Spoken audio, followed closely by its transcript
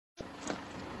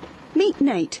Meet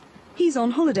Nate. He's on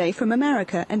holiday from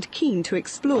America and keen to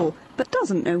explore, but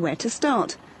doesn't know where to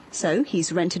start. So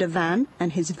he's rented a van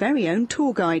and his very own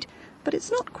tour guide, but it's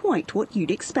not quite what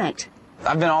you'd expect.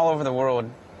 I've been all over the world,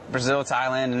 Brazil,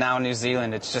 Thailand, and now New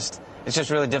Zealand. It's just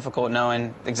really difficult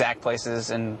knowing exact places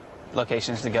and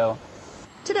locations to go.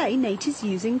 Today, Nate is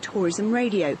using Tourism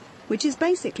Radio, which is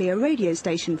basically a radio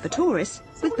station for tourists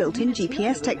with built-in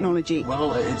GPS technology.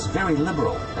 Well, it's very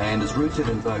liberal and is rooted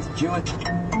in both Jewish...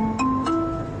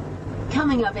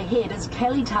 Coming up ahead is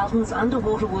Kelly Tarleton's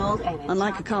Underwater World. And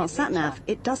unlike a car sat-nav,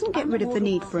 it doesn't get rid of the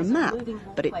need for a map,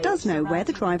 but it does know where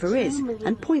the driver is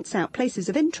and points out places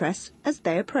of interest as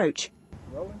they approach.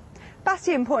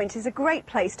 Bastion Point is a great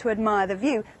place to admire the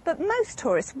view, but most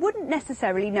tourists wouldn't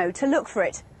necessarily know to look for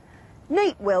it.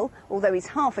 Nate will, although he's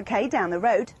half a K down the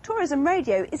road. Tourism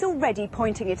Radio is already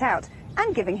pointing it out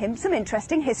and giving him some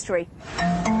interesting history.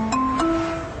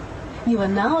 You are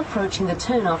now approaching the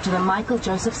turn-off to the Michael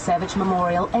Joseph Savage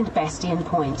Memorial and Bastion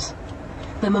Point.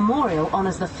 The memorial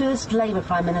honours the first Labour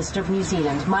Prime Minister of New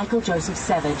Zealand, Michael Joseph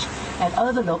Savage, and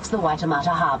overlooks the Waitemata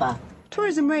Harbour.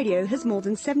 Tourism Radio has more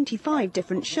than 75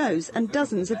 different shows and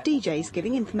dozens of DJs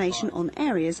giving information on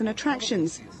areas and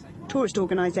attractions. Tourist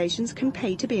organisations can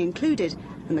pay to be included,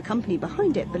 and the company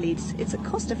behind it believes it's a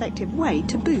cost-effective way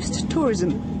to boost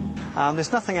tourism.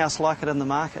 There's nothing else like it in the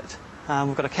market.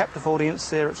 We've got a captive audience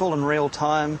there, it's all in real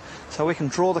time, so we can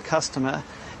draw the customer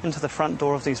into the front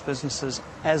door of these businesses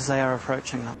as they are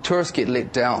approaching them. Tourists get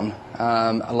let down.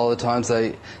 A lot of the times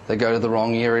they go to the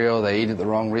wrong area or they eat at the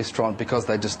wrong restaurant because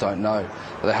they just don't know.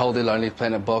 They hold their Lonely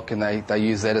Planet book and they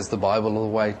use that as the Bible all the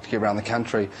way to get around the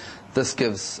country. This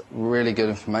gives really good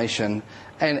information,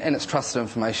 and it's trusted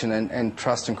information, and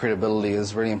trust and credibility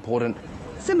is really important.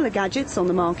 Similar gadgets on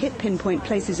the market pinpoint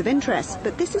places of interest,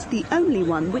 but this is the only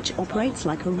one which operates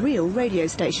like a real radio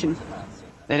station.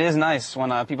 It is nice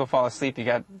when people fall asleep, you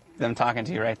got them talking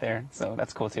to you right there, so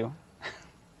that's cool too.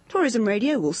 Tourism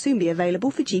Radio will soon be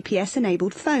available for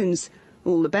GPS-enabled phones.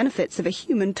 All the benefits of a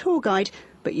human tour guide,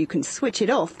 but you can switch it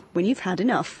off when you've had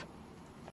enough.